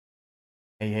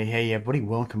Hey everybody,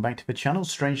 welcome back to the channel,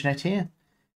 StrangeNet here.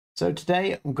 So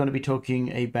today I'm going to be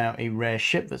talking about a rare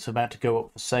ship that's about to go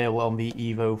up for sale on the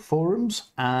Evo forums,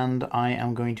 and I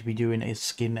am going to be doing a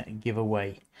skin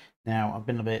giveaway. Now I've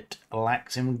been a bit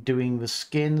lax in doing the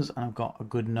skins and I've got a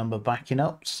good number backing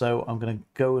up, so I'm going to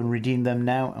go and redeem them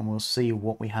now and we'll see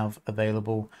what we have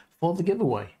available for the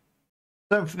giveaway.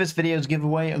 So for this video's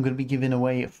giveaway, I'm going to be giving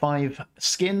away 5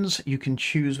 skins. You can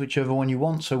choose whichever one you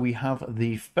want. So we have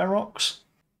the Ferox.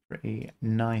 Pretty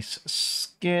nice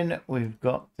skin. We've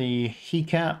got the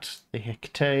Hecat, the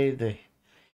Hecate, the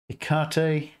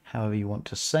Hecate, however you want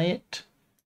to say it.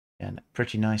 And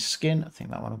pretty nice skin. I think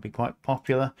that one will be quite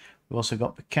popular. We've also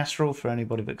got the Kestrel for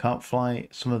anybody that can't fly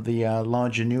some of the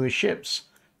larger, newer ships.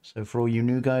 So for all you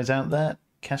new guys out there,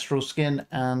 Kestrel skin.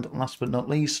 And last but not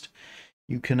least,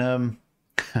 you can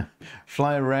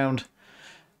fly around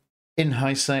in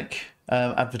high sec,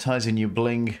 advertising your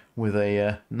bling with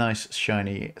a nice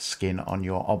shiny skin on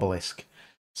your obelisk.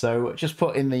 So just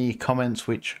put in the comments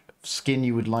which skin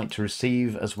you would like to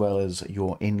receive, as well as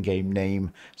your in-game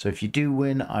name. So if you do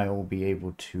win, I will be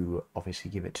able to obviously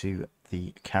give it to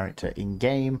the character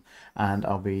in-game, and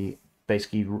I'll be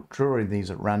basically drawing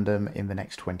these at random in the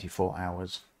next 24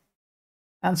 hours.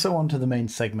 And so on to the main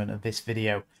segment of this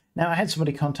video. Now, I had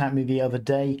somebody contact me the other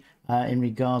day in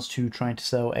regards to trying to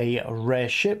sell a rare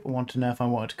ship. I want to know if I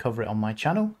wanted to cover it on my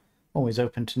channel. Always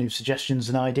open to new suggestions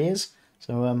and ideas.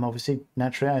 So obviously,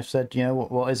 naturally, I said, you know,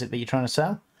 what is it that you're trying to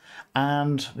sell?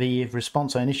 And the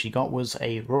response I initially got was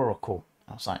a Rorqual.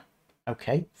 I was like,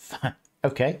 okay,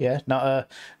 okay, yeah, not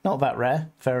that rare,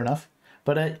 fair enough.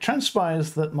 But it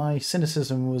transpires that my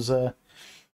cynicism was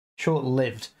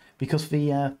short-lived, because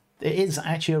it is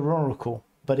actually a Rorqual,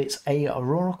 but it's a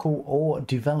Rorqual ORE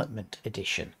Development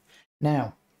Edition.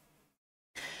 Now,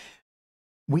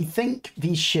 we think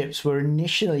these ships were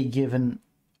initially given,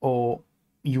 or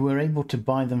you were able to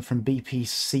buy them from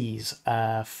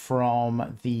BPCs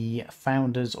from the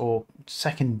Founders or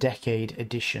Second Decade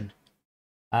Edition,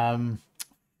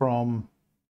 from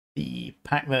the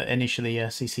pack that initially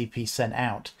CCP sent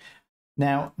out.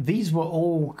 Now, these were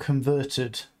all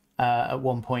converted at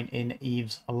one point in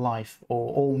Eve's life,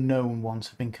 or all known ones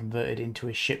have been converted into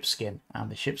a ship skin,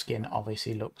 and the ship skin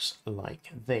obviously looks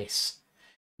like this.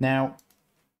 Now,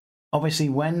 obviously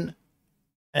when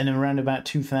and around about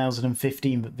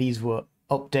 2015 that these were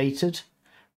updated,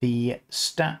 the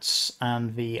stats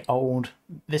and the old,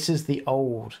 this is the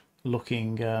old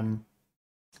looking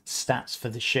stats for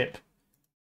the ship.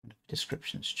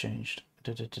 Description's changed.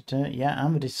 Yeah,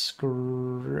 and the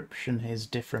description is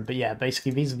different, but yeah,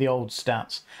 basically these are the old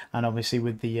stats, and obviously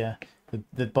with the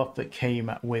buff that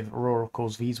came with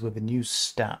Rorquals, these were the new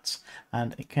stats,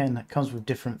 and again it comes with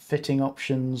different fitting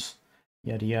options,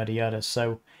 yada yada yada.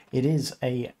 So it is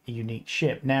a unique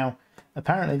ship. Now,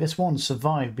 apparently this one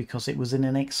survived because it was in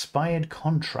an expired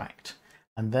contract,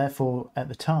 and therefore at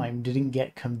the time didn't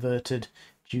get converted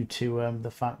due to the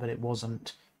fact that it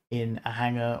wasn't in a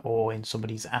hangar or in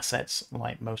somebody's assets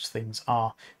like most things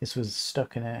are. This was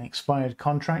stuck in an expired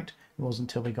contract. It wasn't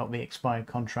until we got the expired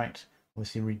contract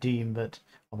obviously redeemed that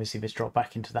obviously this dropped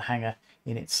back into the hangar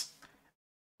in its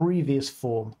previous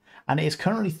form. And it is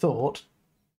currently thought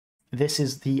this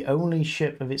is the only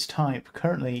ship of its type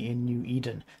currently in New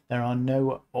Eden. There are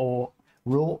no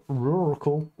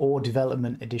Rorqual ORE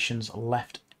Development Editions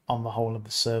left on the whole of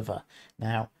the server.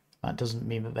 Now, that doesn't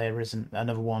mean that there isn't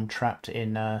another one trapped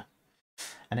in an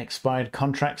expired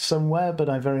contract somewhere, but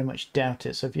I very much doubt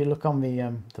it. So if you look on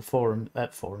the forums,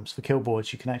 the kill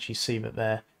boards, you can actually see that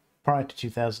there, prior to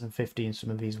 2015, some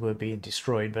of these were being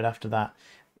destroyed, but after that,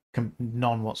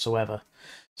 none whatsoever.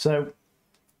 So,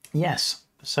 yes.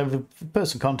 So the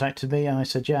person contacted me and I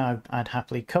said, yeah, I'd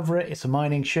happily cover it. It's a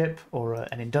mining ship or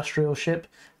an industrial ship,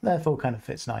 therefore kind of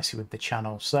fits nicely with the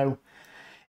channel. So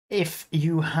if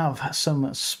you have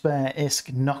some spare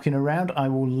ISK knocking around, I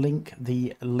will link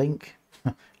the link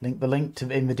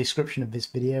in the description of this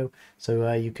video,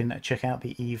 so you can check out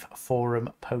the Eve forum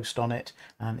post on it,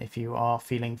 and if you are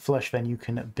feeling flush, then you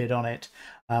can bid on it.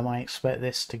 I expect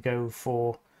this to go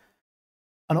for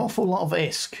an awful lot of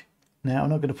ISK. Now, I'm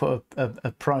not going to put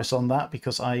a price on that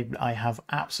because I have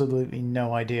absolutely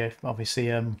no idea. Obviously,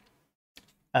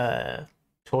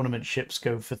 tournament ships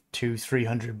go for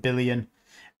 200-300 billion.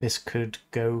 This could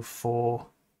go for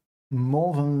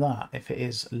more than that if it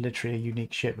is literally a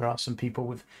unique ship. There are some people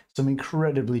with some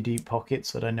incredibly deep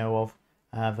pockets that I know of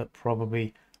that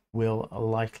probably will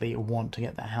likely want to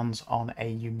get their hands on a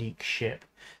unique ship.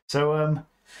 So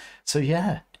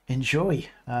yeah, enjoy.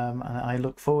 And I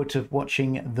look forward to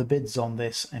watching the bids on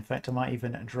this. In fact, I might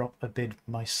even drop a bid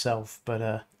myself,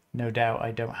 but no doubt I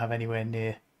don't have anywhere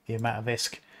near the amount of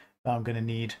ISK that I'm going to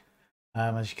need.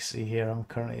 As you can see here, I'm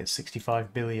currently at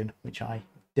 65 billion, which I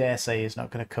dare say is not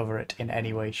going to cover it in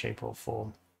any way, shape or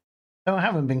form. So I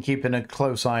haven't been keeping a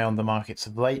close eye on the markets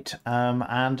of late,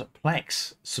 and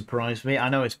Plex surprised me. I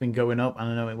know it's been going up, and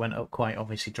I know it went up quite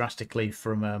obviously drastically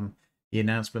from the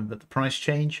announcement that the price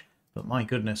change, but my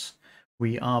goodness,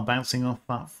 we are bouncing off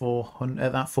that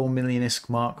 4 million ISK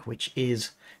mark, which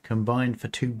is combined for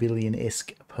 2 billion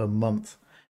ISK per month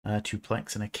to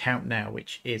Plex an account now,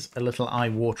 which is a little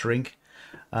eye-watering.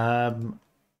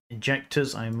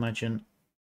 Injectors, I imagine,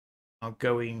 are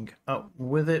going up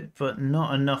with it, but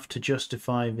not enough to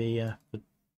justify the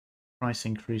price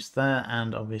increase there.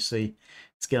 And obviously,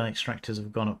 skill extractors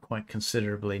have gone up quite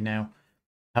considerably. Now,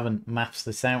 I haven't mapped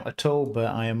this out at all, but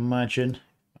I imagine,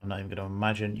 I'm not even going to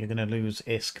imagine, you're going to lose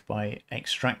ISK by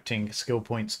extracting skill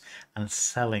points and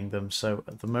selling them. So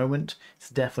at the moment,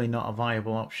 it's definitely not a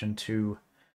viable option to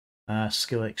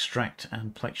skill extract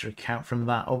and Plex your account from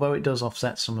that, although it does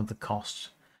offset some of the costs.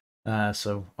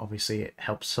 So obviously it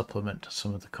helps supplement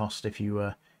some of the cost if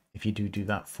you do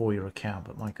that for your account.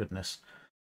 But my goodness,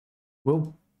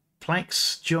 will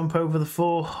Plex jump over the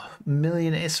 4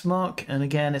 million ISK mark? And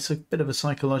again, it's a bit of a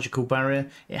psychological barrier.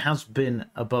 It has been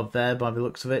above there by the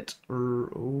looks of it. Oh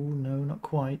no, not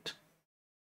quite,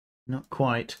 not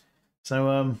quite.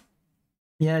 So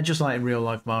yeah, just like in real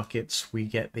life markets, we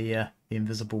get the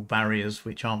invisible barriers,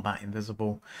 which aren't that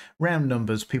invisible. Round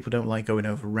numbers, people don't like going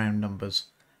over round numbers.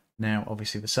 Now,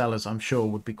 obviously, the sellers, I'm sure,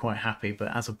 would be quite happy,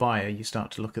 but as a buyer, you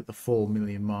start to look at the 4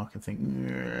 million mark and think,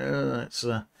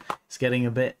 it's getting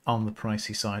a bit on the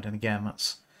pricey side. And again,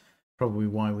 that's probably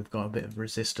why we've got a bit of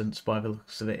resistance by the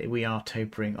looks of it. We are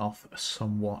tapering off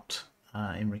somewhat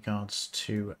in regards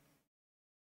to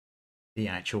the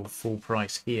actual full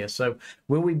price here. So,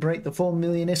 will we break the 4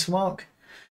 million ISK mark?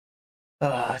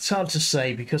 It's hard to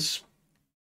say because,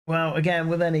 well, again,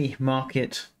 with any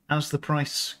market, as the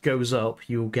price goes up,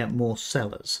 you'll get more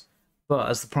sellers. But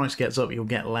as the price gets up, you'll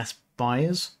get less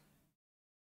buyers.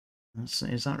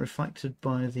 Is that reflected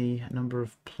by the number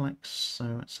of Plex? So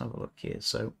let's have a look here.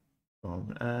 So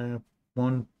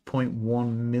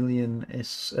 1.1 million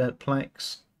is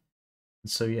Plex.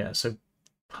 So yeah, so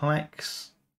Plex,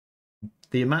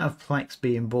 the amount of Plex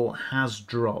being bought has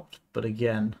dropped. But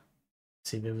again,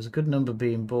 see, there was a good number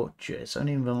being bought. It's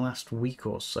only in the last week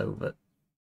or so that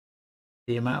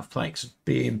the amount of Plex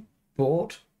being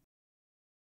bought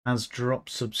has dropped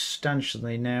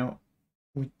substantially. Now,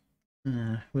 it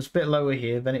was a bit lower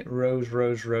here, then it rose,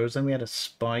 then we had a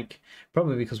spike,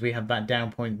 probably because we had that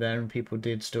down point there and people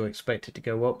did still expect it to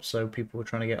go up, so people were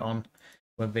trying to get on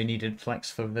whether they needed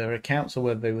Plex for their accounts or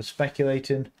whether they were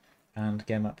speculating, and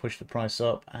again that pushed the price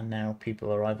up, and now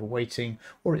people are either waiting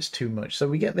or it's too much. So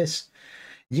we get this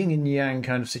yin and yang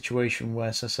kind of situation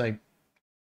where, so say,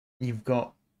 you've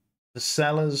got the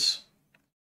sellers,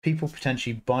 people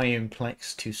potentially buying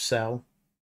Plex to sell,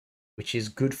 which is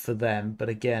good for them. But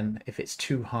again, if it's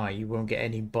too high, you won't get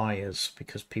any buyers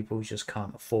because people just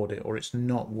can't afford it or it's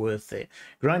not worth it.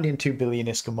 Grinding 2 billion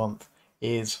ISK a month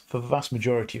is, for the vast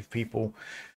majority of people,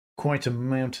 quite a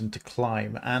mountain to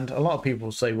climb. And a lot of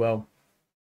people say, well,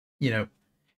 you know,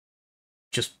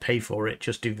 just pay for it,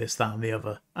 just do this, that, and the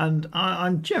other. And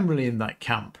I'm generally in that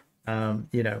camp.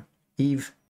 You know,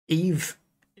 Eve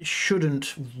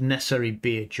shouldn't necessarily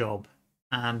be a job,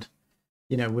 and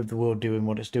you know, with the world doing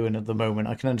what it's doing at the moment,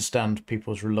 I can understand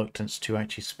people's reluctance to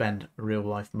actually spend real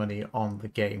life money on the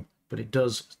game, but it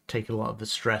does take a lot of the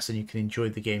stress and you can enjoy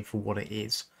the game for what it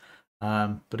is.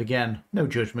 But again, no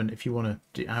judgment. If you want to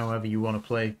do however you want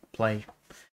to play,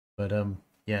 but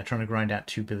yeah, trying to grind out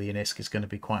 2 billion ISK is going to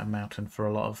be quite a mountain for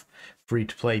a lot of free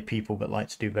to play people that like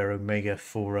to do their Omega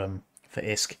for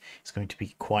ISK. It's going to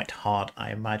be quite hard,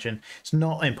 I imagine. It's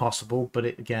not impossible, but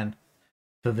again,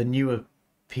 for the newer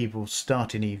people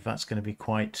starting Eve, that's going to be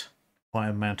quite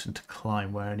a mountain to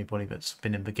climb, where anybody that's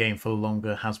been in the game for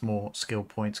longer, has more skill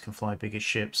points, can fly bigger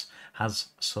ships, has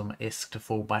some ISK to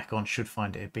fall back on, should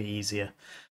find it a bit easier.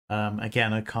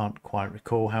 Again, I can't quite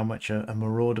recall how much a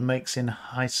Marauder makes in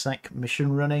high-sec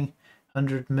mission running.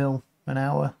 100 mil an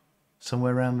hour,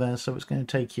 somewhere around there. So it's going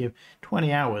to take you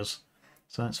 20 hours.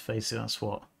 So let's face it,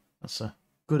 that's a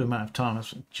good amount of time.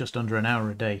 That's just under an hour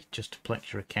a day just to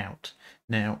Plex your account.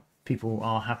 Now, people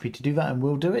are happy to do that and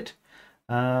will do it.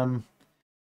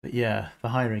 But yeah, the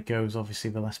higher it goes, obviously,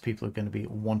 the less people are going to be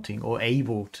wanting or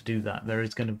able to do that. There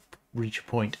is going to reach a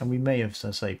point, and we may have,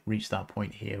 so say, reached that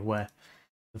point here where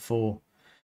the 4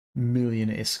 million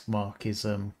ISK mark is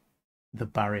the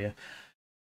barrier.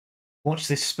 Watch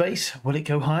this space. Will it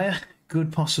go higher?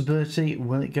 Good possibility.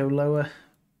 Will it go lower?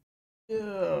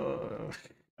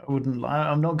 wouldn't.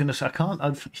 I'm not going to. I can't.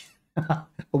 I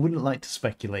wouldn't like to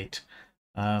speculate.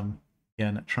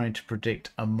 Again, trying to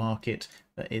predict a market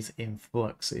that is in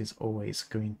flux is always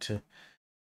going to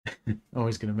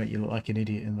make you look like an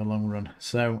idiot in the long run.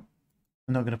 So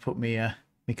I'm not going to put me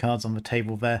cards on the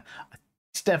table there.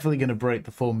 It's definitely going to break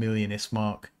the 4 million-ish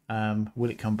mark. Will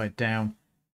it come back down?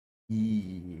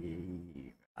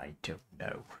 I don't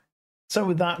know. So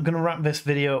with that, I'm going to wrap this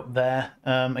video up there.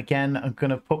 Again, I'm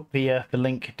going to put the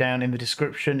link down in the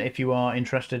description if you are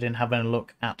interested in having a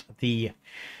look at the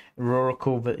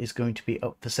Rorqual that is going to be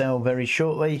up for sale very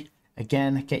shortly.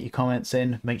 Again, get your comments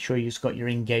in. Make sure you've got your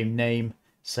in-game name.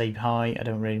 Say hi. I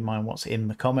don't really mind what's in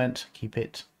the comment. Keep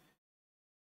it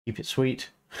sweet.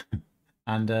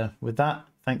 And with that,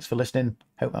 thanks for listening.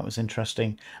 Hope that was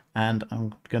interesting. And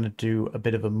I'm going to do a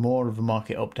bit of more of a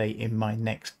market update in my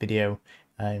next video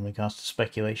in regards to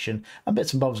speculation and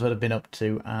bits and bobs that I've been up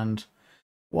to and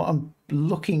what I'm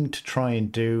looking to try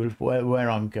and do, where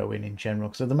I'm going in general.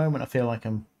 Because at the moment I feel like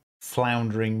I'm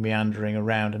floundering, meandering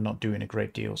around and not doing a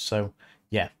great deal. So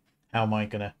yeah, how am I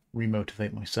going to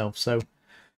remotivate myself? So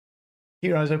keep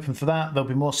your eyes open for that. There'll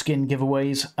be more skin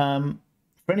giveaways.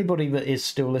 For anybody that is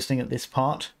still listening at this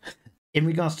part, in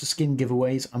regards to skin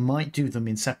giveaways, I might do them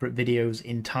in separate videos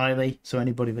entirely. So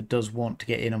anybody that does want to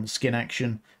get in on the skin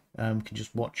action can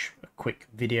just watch a quick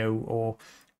video or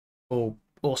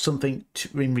something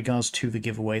in regards to the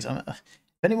giveaways.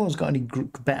 If anyone's got any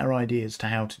better ideas to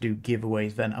how to do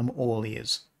giveaways, then I'm all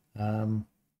ears. I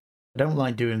don't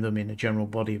like doing them in a general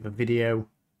body of a video,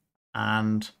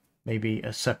 and maybe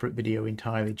a separate video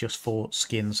entirely just for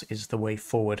skins is the way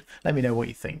forward. Let me know what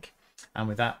you think. And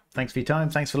with that, thanks for your time.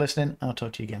 Thanks for listening. I'll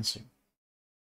talk to you again soon.